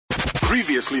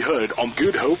Previously heard on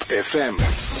Good Hope FM.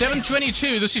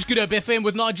 7:22. This is Good Hope FM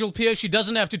with Nigel Pierce. She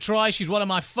doesn't have to try. She's one of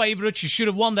my favourites. She should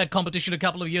have won that competition a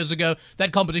couple of years ago.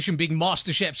 That competition being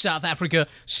MasterChef South Africa.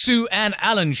 Sue-Ann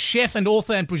Allen, chef and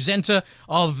author and presenter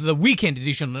of the weekend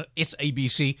edition on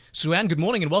SABC. Sue-Ann, good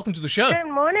morning and welcome to the show.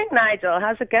 Good morning, Nigel.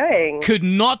 How's it going? Could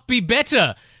not be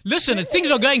better. Listen, things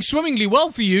are going swimmingly well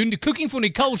for you. Cooking for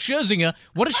Nicole Scherzinger.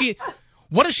 What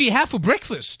does she have for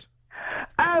breakfast?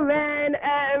 Oh, man.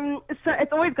 So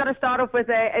it's always got to start off with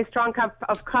a strong cup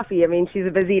of coffee. I mean, she's a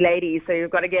busy lady, so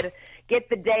you've got to get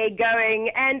the day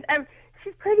going. And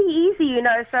she's pretty easy, you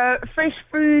know. So fresh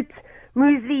fruit,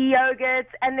 muesli, yogurt,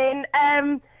 and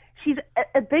then she's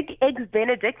a big Eggs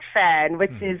Benedict fan,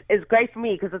 which is great for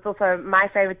me because it's also my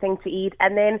favorite thing to eat.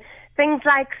 And then things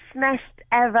like smashed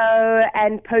avo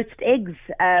and poached eggs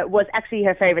was actually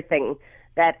her favorite thing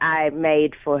that I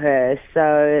made for her.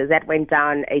 So that went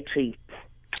down a treat.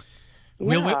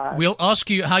 Yeah. We'll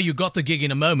ask you how you got the gig in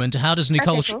a moment. How does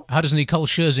Nicole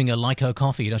Scherzinger like her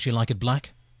coffee? Does she like it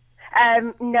black?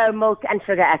 No, milk and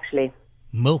sugar, actually.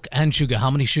 Milk and sugar. How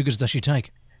many sugars does she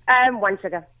take? 1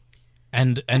 sugar.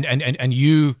 And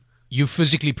you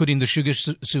physically put in the sugar,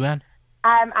 Sue-Ann?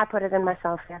 I put it in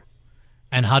myself, yeah.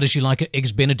 And how does she like her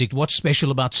Eggs Benedict? What's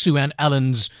special about Sue-Ann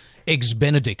Allen's Eggs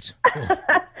Benedict? Oh.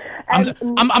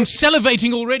 I'm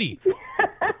salivating already.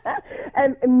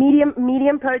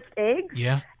 Medium poached eggs.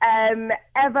 Yeah.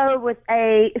 Avo with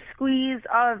a squeeze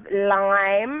of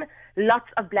lime, lots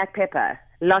of black pepper.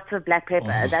 Oh.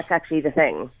 That's actually the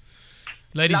thing.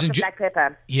 Ladies and black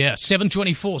pepper. Yeah,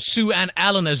 7:24. Sue-Ann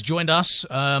Allen has joined us.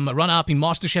 Runner-up in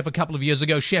MasterChef a couple of years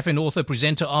ago. Chef and author,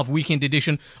 presenter of Weekend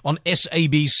Edition on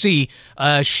SABC.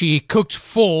 She cooked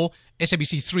for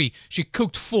SABC 3. She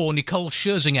cooked for Nicole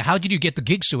Scherzinger. How did you get the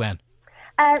gig, Sue-Ann?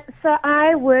 So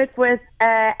I work with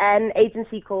an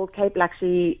agency called Cape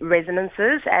Luxury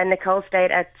Resonances, and Nicole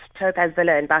stayed at Topaz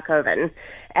Villa in Buckhoven.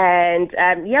 And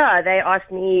they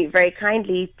asked me very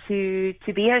kindly to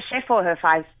be her chef for her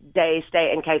 5-day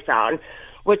stay in Cape Town,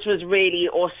 which was really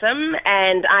awesome.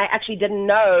 And I actually didn't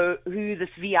know who this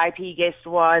VIP guest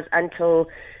was until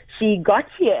she got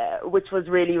here, which was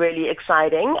really, really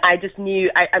exciting. I just knew,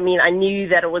 I knew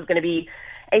that it was going to be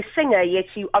a singer, yet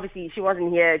she wasn't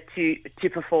here to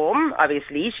perform,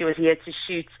 obviously. She was here to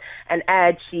shoot an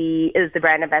ad. She is the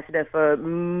brand ambassador for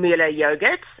Mueller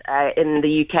Yogurt in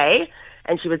the UK,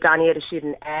 and she was down here to shoot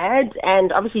an ad,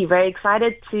 and obviously very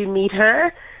excited to meet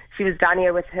her. She was down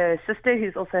here with her sister,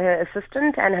 who's also her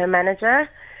assistant, and her manager,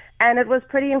 and it was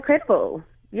pretty incredible.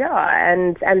 Yeah,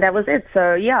 and that was it.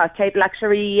 So, yeah, Cape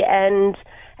Luxury and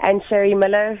Sherry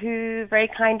Miller, who very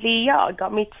kindly,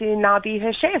 got me to now be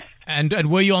her chef.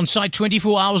 And were you on site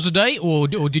 24 hours a day, or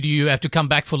did you have to come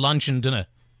back for lunch and dinner?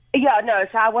 Yeah, no,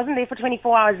 so I wasn't there for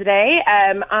 24 hours a day.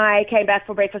 I came back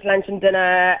for breakfast, lunch, and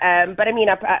dinner. But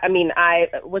I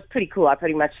was pretty cool. I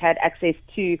pretty much had access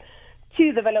to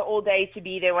the villa all day to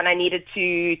be there when I needed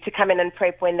to come in and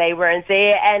prep when they weren't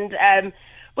there. And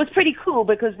was pretty cool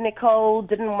because Nicole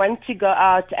didn't want to go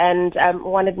out and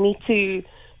wanted me to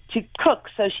cook,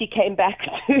 so she came back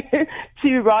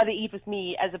to rather eat with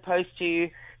me as opposed to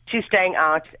staying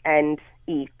out and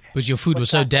eat. Because your food was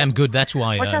so damn good, that's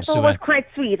why. Which I thought was quite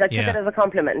sweet. I took it as a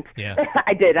compliment. Yeah.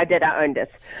 I did. I owned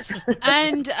it.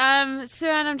 And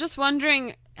Sue-Ann, I'm just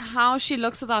wondering how she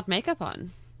looks without makeup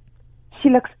on. She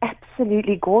looks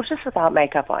absolutely gorgeous without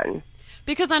makeup on.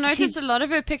 Because I noticed a lot of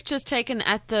her pictures taken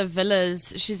at the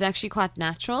villas, she's actually quite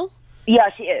natural. Yeah,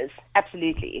 she is.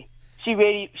 Absolutely. She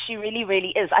really,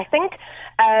 really is. I think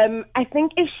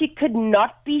if she could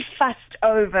not be fussed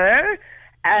over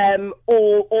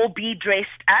or be dressed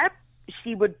up,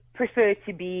 she would prefer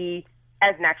to be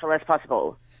as natural as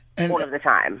possible all of the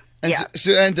time. And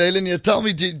so Anne Dalen, tell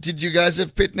me, did you guys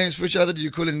have pet names for each other? Did you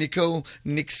call her Nicole,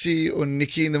 Nixie, or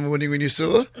Nikki in the morning when you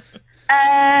saw her?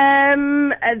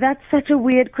 That's such a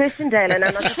weird question, Dalen.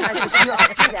 I'm not surprised that you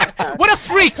asked that. What a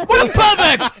freak! What a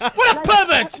pervert! What a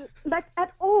pervert! Like,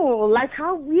 at all. Like,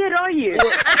 how weird are you?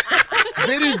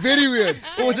 Very, very weird.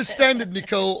 Or was it standard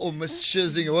Nicole or Miss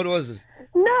Scherzinger? What was it?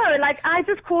 No, like, I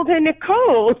just called her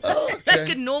Nicole. Oh, okay. Like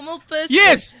a normal person?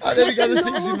 Yes! I never got the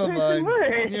things in my mind.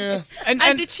 Yeah.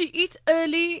 And did she eat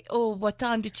early, or what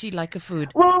time did she like her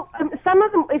food? Well, some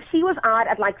of them, if she was out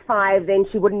at like 5, then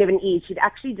she wouldn't even eat. She'd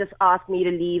actually just ask me to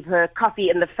leave her coffee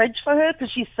in the fridge for her because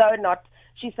she's so not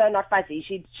fussy.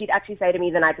 She'd actually say to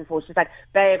me the night before, she's like,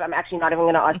 babe, I'm actually not even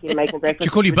going to ask you to make me breakfast. She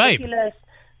call you babe?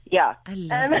 Yeah. I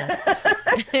love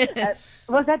that.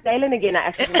 Was that Dalen again? I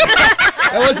actually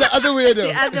That was the other weirdo.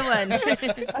 The other one.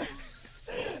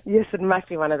 Yes, it must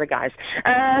be one of the guys.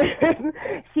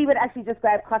 She would actually just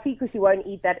grab coffee because she won't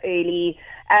eat that early.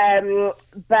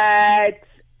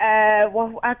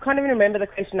 Well, I can't even remember the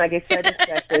question. I guess so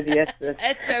distracted. Yes.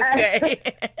 It's okay.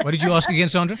 What did you ask again,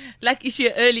 Sandra? Like, is she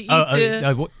an early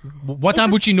eater? What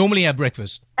time would she normally have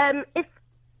breakfast? If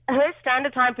her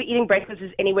standard time for eating breakfast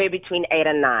is anywhere between 8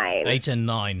 and 9. 8 and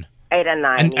 9. 8 and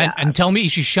 9. And tell me,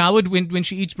 is she showered when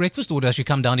she eats breakfast, or does she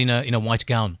come down in a white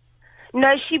gown?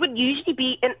 No, she would usually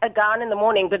be in a gown in the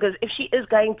morning because if she is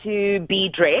going to be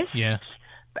dressed,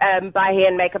 by hair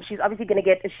and makeup, she's obviously going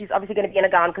to be in a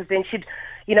gown because then she'd,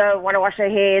 want to wash her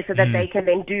hair so that they can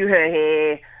then do her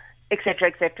hair,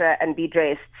 etc., and be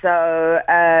dressed. So,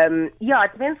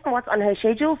 it depends on what's on her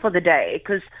schedule for the day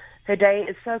because her day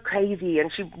is so crazy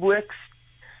and she works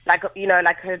like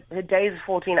her day is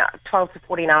 12 to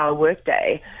 14 hour work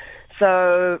day.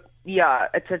 So,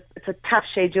 it's a tough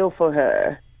schedule for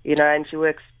her, and she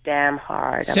works damn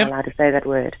hard. I'm allowed to say that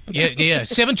word. Yeah.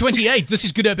 7:28. This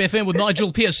is Good Hope FM with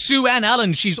Nigel Pierce. Sue-Ann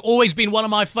Allen. She's always been one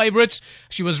of my favourites.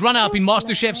 She was runner-up in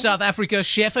MasterChef South Africa,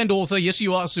 chef and author. Yes,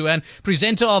 you are, Sue-Ann.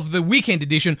 Presenter of the weekend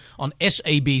edition on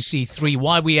SABC3.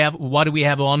 Why do we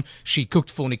have her on? She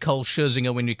cooked for Nicole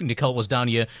Scherzinger when Nicole was down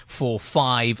here for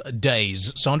 5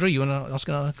 days. Sandra, you want to ask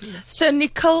another? So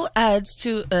Nicole adds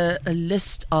to a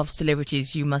list of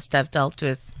celebrities you must have dealt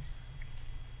with.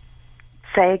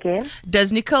 Say again?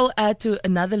 Does Nicole add to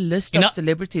another list of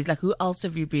celebrities? Like, who else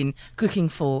have you been cooking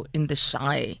for in the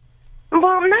Shy?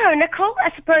 Well, no, Nicole,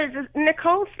 I suppose,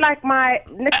 Nicole's like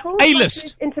Nicole's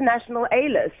A-list. International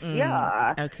A-list,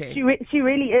 yeah. Okay. She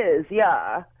really is,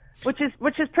 yeah. Which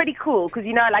is pretty cool, because,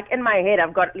 like, in my head,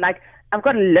 I've got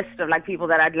a list of, like, people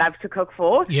that I'd love to cook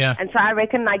for. Yeah. And so I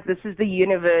reckon, like, this is the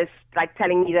universe, like,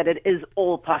 telling me that it is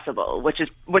all possible, which is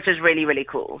really, really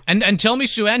cool. And tell me,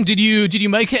 Sue-Ann, did you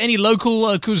make her any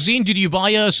local cuisine? Did you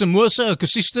buy her some mousse, a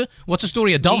kosista? What's the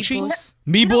story, a dolce?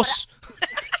 Meatballs?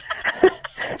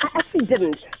 I actually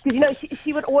didn't, because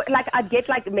she would I'd get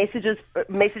like messages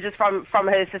from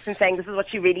her assistant saying this is what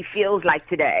she really feels like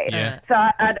today. Yeah. So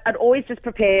I'd always just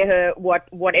prepare her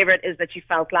whatever it is that she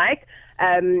felt like.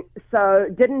 So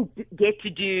didn't get to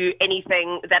do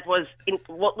anything that was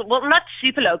not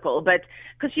super local, but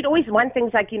because she'd always want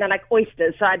things like like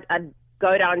oysters. So I'd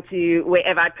go down to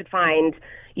wherever I could find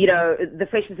the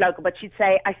fish is local, but she'd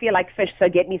say, I feel like fish, so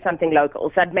get me something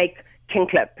local. So I'd make king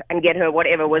clip and get her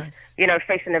whatever was,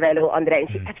 fresh and available on the day. And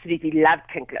she absolutely loved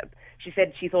king clip. She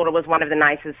said she thought it was one of the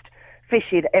nicest fish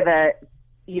she'd ever,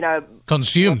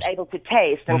 consumed, was able to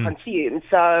taste and consume.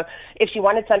 So if she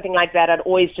wanted something like that, I'd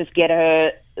always just get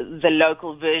her the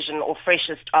local version or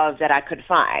freshest of that I could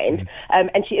find.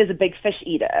 And she is a big fish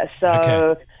eater.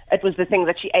 So it was the thing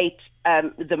that she ate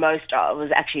the most of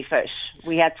was actually fish.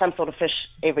 We had some sort of fish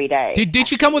every day. Did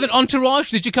she come with an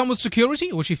entourage? Did she come with security,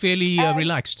 or was she fairly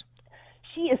relaxed?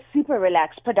 She is super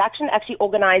relaxed. Production actually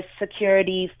organized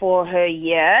security for her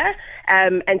year.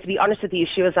 And to be honest with you,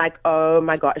 she was like, oh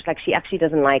my gosh, like she actually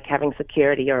doesn't like having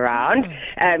security around.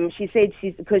 She said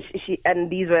and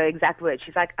these were exact words.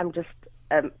 She's like, I'm just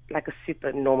like a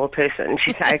super normal person.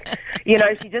 She's like,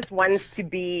 she just wants to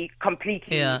be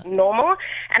completely normal.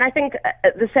 And I think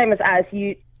the same as us,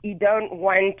 you don't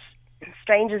want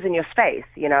strangers in your space,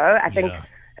 I think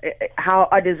how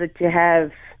odd is it to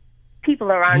have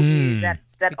people around you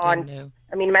that aren't.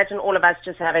 I mean, imagine all of us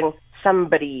just having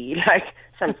somebody like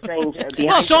some stranger behind.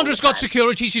 Well, Sandra's got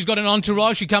security. She's got an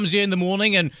entourage. She comes here in the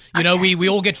morning, and we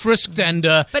all get frisked. And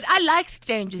but I like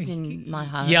strangers in my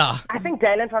house. Yeah, I think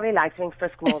Dalen probably likes being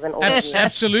frisked more than all of you.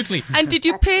 Absolutely. And did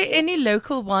you pair any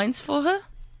local wines for her?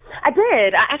 I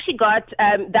did. I actually got,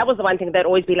 that was the one thing that'd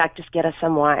always be like, just get us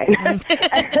some wine.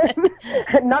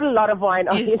 Not a lot of wine,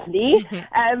 obviously.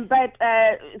 But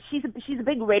she's a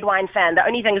big red wine fan. The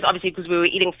only thing is obviously because we were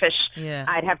eating fish,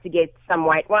 I'd have to get some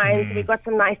white wines. So we got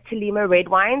some nice Telima red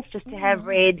wines just to have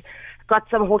red. Got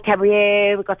some Haute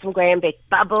Cabrera. We got some Graham Beck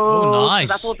bubbles. Oh,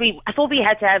 nice. I thought we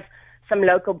had to have some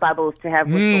local bubbles to have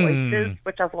with the oysters,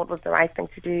 which I thought was the right thing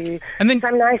to do. And then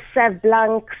some nice Sauv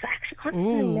Blancs. I actually can't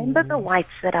remember the whites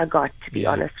that I got, to be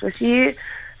honest with you.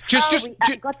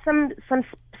 I got some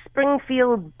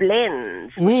Springfield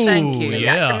blends. Ooh, thank you.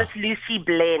 yeah. The Miss Lucy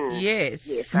blend.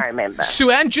 Yes, I remember.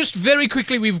 Sue-Ann, just very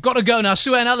quickly, we've got to go now.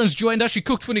 Sue-Ann Allen's joined us. She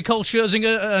cooked for Nicole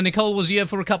Scherzinger. Nicole was here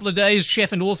for a couple of days,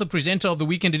 chef and author, presenter of the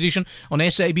weekend edition on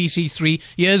SABC3.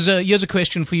 Here's a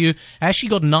question for you. Has she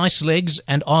got nice legs,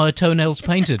 and are her toenails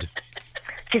painted?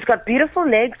 She's got beautiful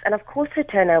legs, and of course her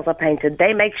toenails are painted.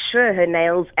 They make sure her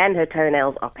nails and her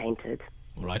toenails are painted.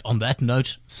 All right, on that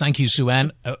note, thank you,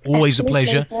 Sue-Ann. Always a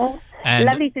pleasure. And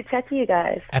lovely to chat to you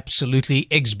guys. Absolutely.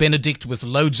 Eggs Benedict with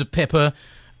loads of pepper.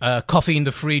 coffee in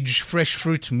the fridge, fresh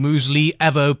fruit, muesli,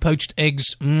 avo, poached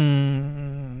eggs.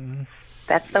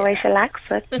 That's the way she likes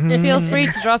it. Feel free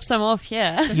to drop some off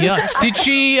here. Yeah. Did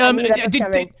she?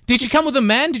 Did she come with a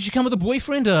man? Did she come with a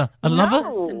boyfriend? A lover?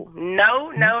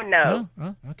 No.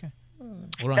 Oh, okay.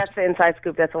 All right. That's the inside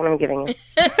scoop. That's all I'm giving you.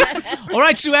 All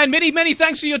right, Sue-Ann, many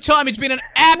thanks for your time. It's been an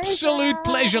absolute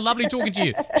pleasure. Lovely talking to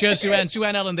you. Cheers, Sue-Ann.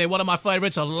 Sue-Ann Allen there, one of my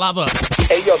favorites. I love her.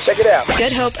 Hey, yo, check it out.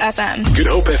 Good Hope FM.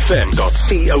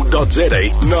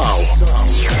 GoodHopeFM.co.za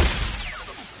now.